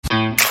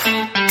Hello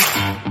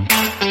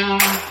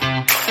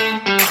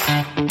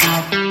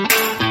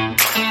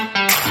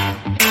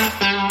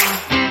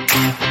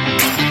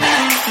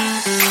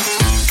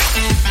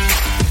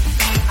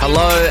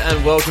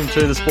and welcome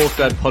to the Sports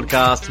Grad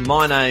Podcast.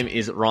 My name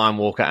is Ryan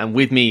Walker and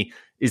with me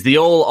is the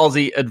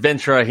all-Aussie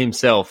adventurer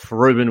himself,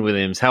 Ruben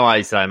Williams. How are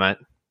you today, mate?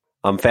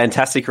 I'm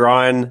fantastic,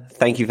 Ryan.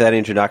 Thank you for that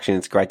introduction.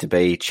 It's great to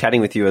be chatting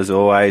with you as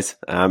always.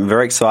 I'm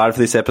very excited for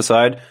this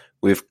episode.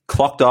 We've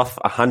clocked off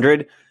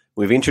 100.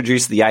 We've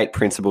introduced the 8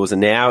 principles,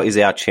 and now is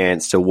our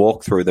chance to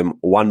walk through them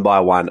one by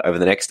one over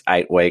the next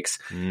 8 weeks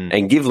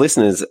and give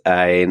listeners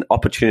an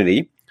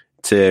opportunity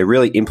to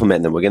really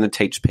implement them. We're going to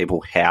teach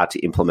people how to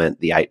implement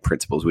the 8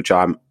 principles, which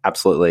I'm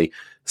absolutely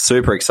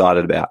super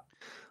excited about.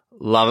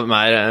 Love it,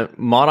 mate.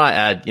 Might I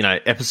add,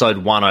 episode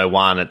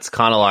 101, it's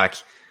kind of like,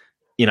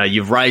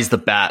 you've raised the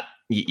bat,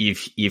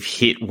 you've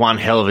hit one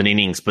hell of an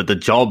innings, but the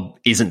job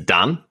isn't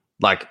done.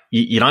 Like,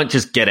 you don't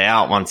just get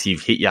out once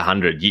you've hit your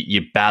 100.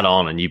 You bat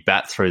on and you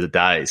bat through the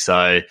day.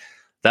 So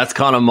that's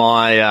kind of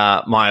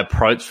my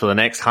approach for the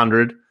next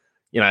 100.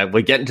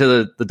 We're getting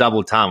to the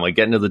double ton. We're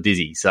getting to the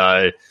dizzy.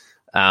 So,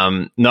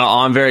 no,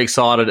 I'm very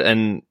excited.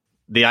 And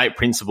the 8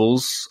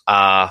 principles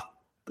are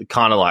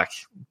kind of like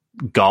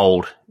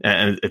gold.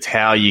 And it's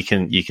how you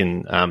can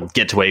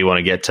get to where you want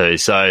to get to.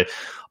 So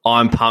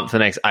I'm pumped for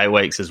the next 8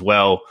 weeks as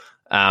well.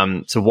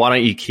 So why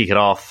don't you kick it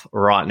off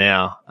right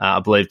now? I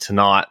believe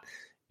tonight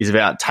is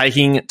about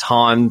taking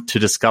time to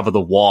discover the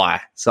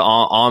why. So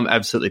I'm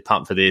absolutely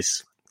pumped for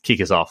this.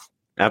 Kick us off.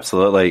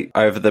 Absolutely.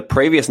 Over the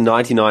previous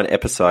 99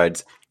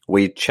 episodes,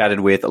 we chatted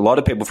with a lot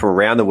of people from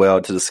around the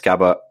world to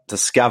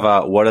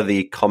discover what are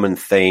the common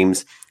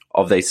themes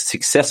of these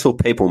successful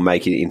people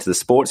making it into the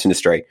sports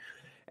industry.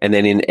 And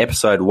then in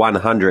episode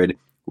 100,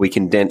 we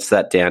condensed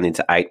that down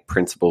into 8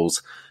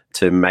 principles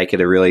to make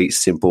it a really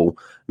simple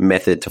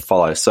method to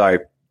follow. So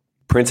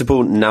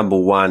principle number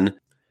 1,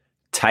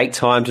 take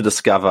time to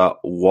discover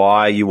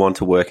why you want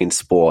to work in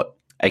sport.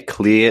 A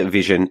clear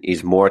vision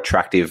is more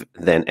attractive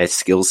than a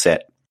skill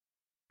set.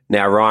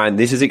 Now, Ryan,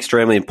 this is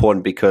extremely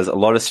important because a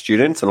lot of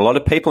students and a lot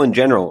of people in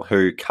general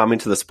who come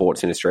into the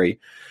sports industry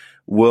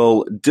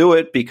will do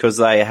it because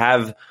they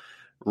have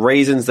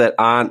reasons that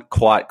aren't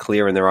quite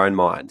clear in their own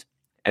mind.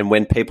 And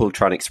when people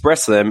try and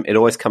express them, it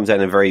always comes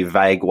out in a very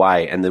vague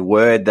way. And the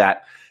word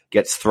that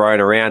gets thrown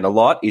around a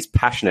lot is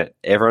passionate.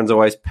 Everyone's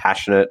always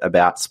passionate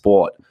about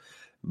sport.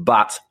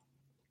 But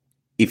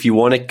if you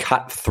want to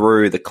cut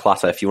through the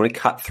clutter, if you want to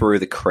cut through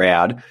the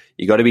crowd,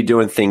 you got to be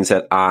doing things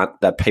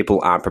that people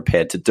aren't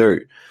prepared to do.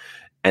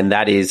 And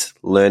that is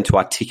learn to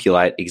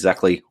articulate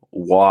exactly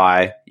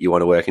why you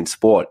want to work in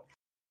sport.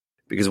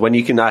 Because when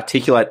you can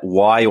articulate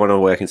why you want to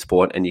work in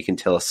sport and you can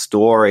tell a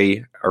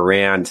story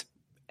around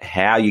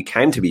how you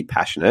came to be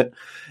passionate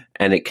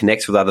and it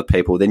connects with other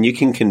people, then you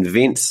can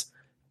convince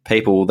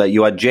people that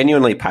you are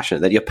genuinely passionate,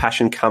 that your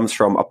passion comes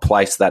from a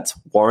place that's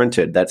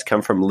warranted, that's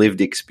come from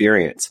lived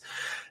experience.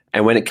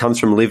 And when it comes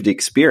from lived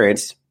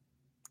experience,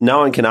 no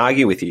one can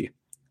argue with you.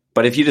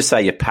 But if you just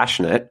say you're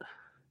passionate,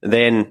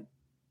 then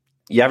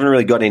you haven't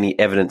really got any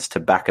evidence to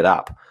back it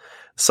up.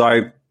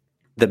 So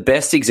the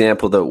best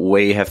example that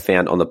we have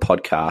found on the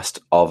podcast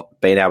of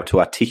being able to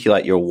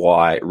articulate your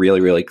why really,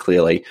 really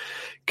clearly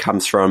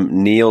comes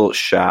from Neil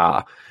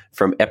Shah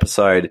from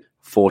episode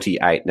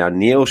 48. Now,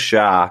 Neil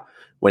Shah,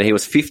 when he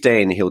was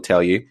 15, he'll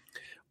tell you,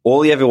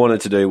 all he ever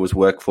wanted to do was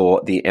work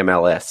for the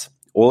MLS.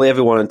 All he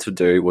ever wanted to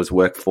do was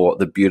work for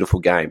the beautiful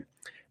game.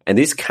 And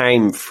this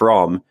came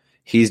from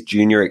his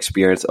junior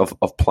experience of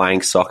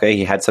playing soccer.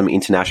 He had some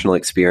international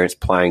experience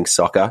playing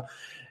soccer.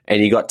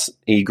 And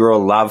he grew a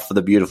love for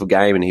the beautiful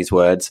game, in his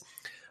words,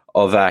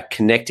 of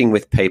connecting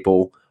with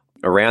people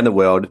around the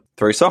world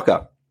through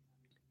soccer.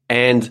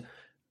 And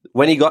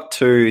when he got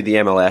to the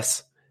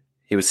MLS,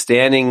 he was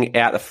standing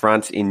out the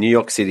front in New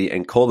York City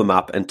and called them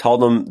up and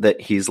told them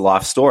that his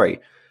life story,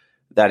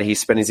 that he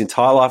spent his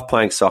entire life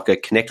playing soccer,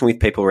 connecting with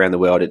people around the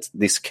world. It's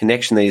this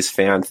connection that he's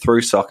found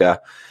through soccer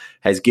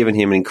has given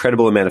him an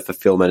incredible amount of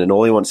fulfillment, and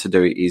all he wants to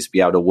do is be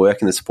able to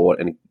work in the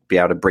sport and be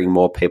able to bring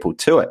more people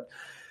to it.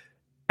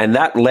 And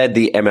that led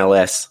the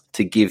MLS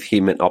to give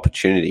him an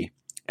opportunity.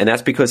 And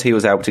that's because he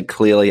was able to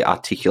clearly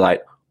articulate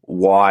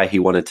why he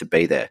wanted to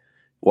be there. It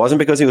wasn't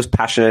because he was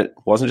passionate.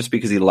 It wasn't just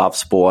because he loved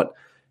sport.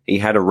 He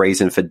had a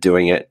reason for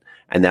doing it,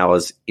 and that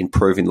was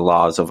improving the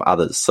lives of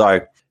others.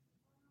 So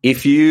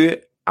if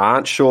you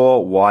aren't sure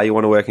why you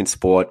want to work in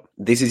sport,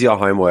 this is your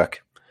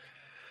homework.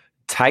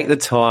 Take the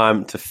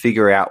time to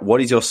figure out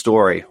what is your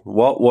story.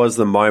 What was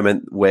the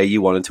moment where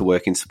you wanted to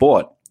work in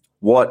sport?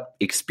 What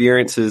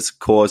experiences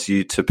caused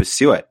you to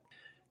pursue it?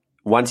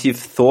 Once you've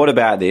thought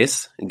about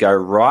this and go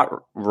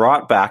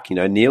right back,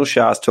 Neil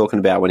Shah's talking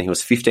about when he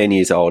was 15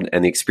 years old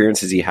and the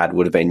experiences he had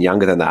would have been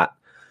younger than that.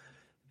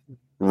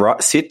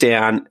 Sit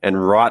down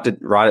and write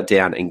it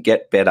down and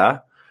get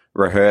better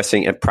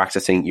rehearsing and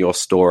practicing your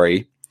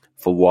story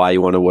for why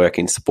you want to work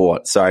in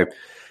sport. So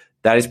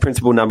that is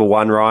principle number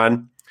 1,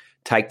 Ryan.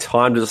 Take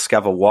time to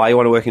discover why you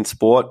want to work in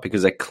sport,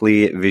 because a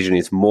clear vision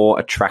is more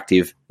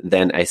attractive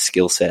than a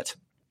skill set.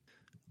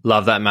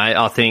 Love that, mate.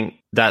 I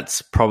think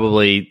that's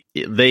probably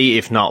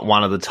if not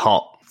one of the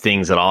top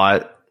things that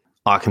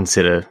I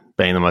consider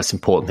being the most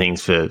important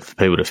things for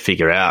people to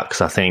figure out.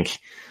 Because I think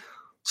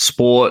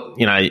sport,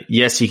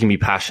 yes, you can be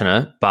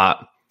passionate,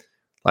 but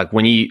like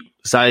when you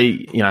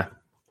say,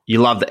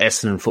 you love the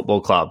Essendon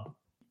Football Club,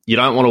 you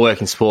don't want to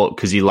work in sport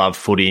because you love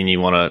footy and you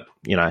want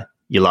to,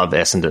 you love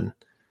Essendon,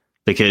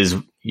 because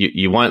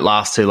you won't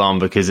last too long,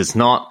 because it's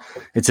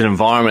an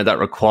environment that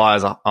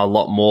requires a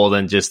lot more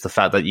than just the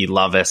fact that you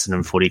love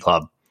Essendon Footy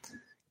Club.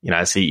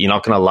 So you're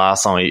not going to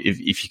last long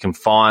if you can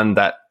find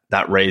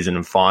that reason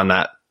and find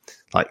that,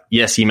 like,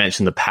 yes, you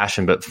mentioned the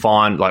passion, but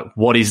find like,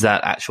 what is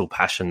that actual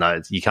passion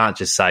though? You can't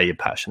just say you're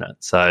passionate.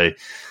 So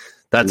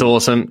that's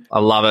awesome. I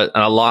love it.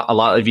 And I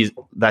like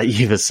that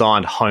you've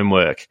assigned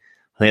homework.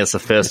 I think that's the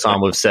first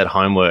time we've said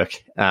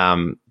homework.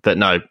 But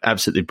no,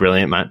 absolutely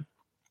brilliant, mate.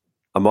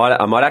 I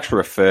might actually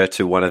refer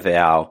to one of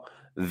our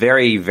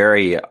very,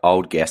 very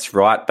old guests,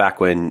 right back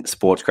when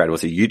Sportsgrad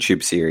was a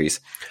YouTube series.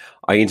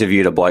 I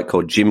interviewed a bloke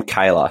called Jim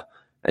Kaler,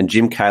 and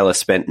Jim Kaler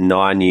spent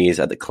 9 years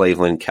at the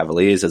Cleveland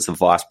Cavaliers as the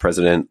vice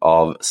president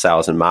of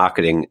sales and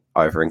marketing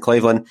over in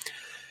Cleveland.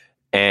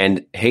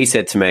 And he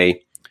said to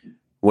me,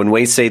 when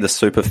we see the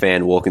super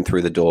fan walking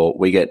through the door,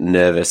 we get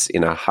nervous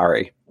in a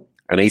hurry.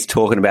 And he's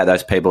talking about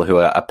those people who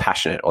are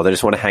passionate, or they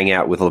just want to hang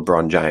out with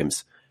LeBron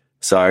James.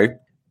 So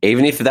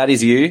even if that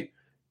is you,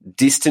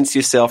 distance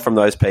yourself from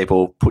those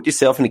people, put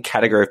yourself in a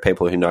category of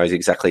people who knows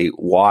exactly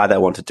why they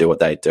want to do what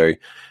they do,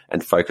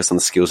 and focus on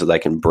the skills that they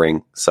can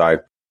bring. So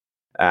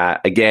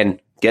again,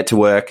 get to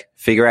work,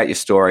 figure out your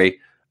story,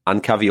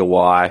 uncover your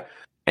why,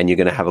 and you're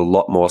going to have a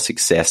lot more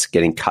success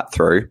getting cut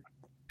through,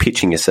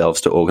 pitching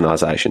yourselves to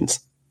organizations.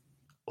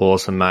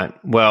 Awesome, mate.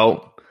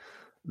 Well,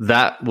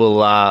 that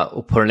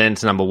will put an end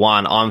to number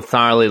 1. I'm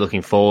thoroughly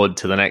looking forward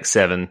to the next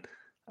 7.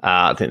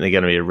 I think they're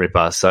going to be a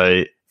ripper.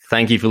 So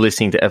thank you for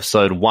listening to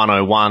episode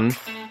 101,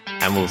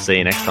 and we'll see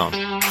you next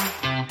time.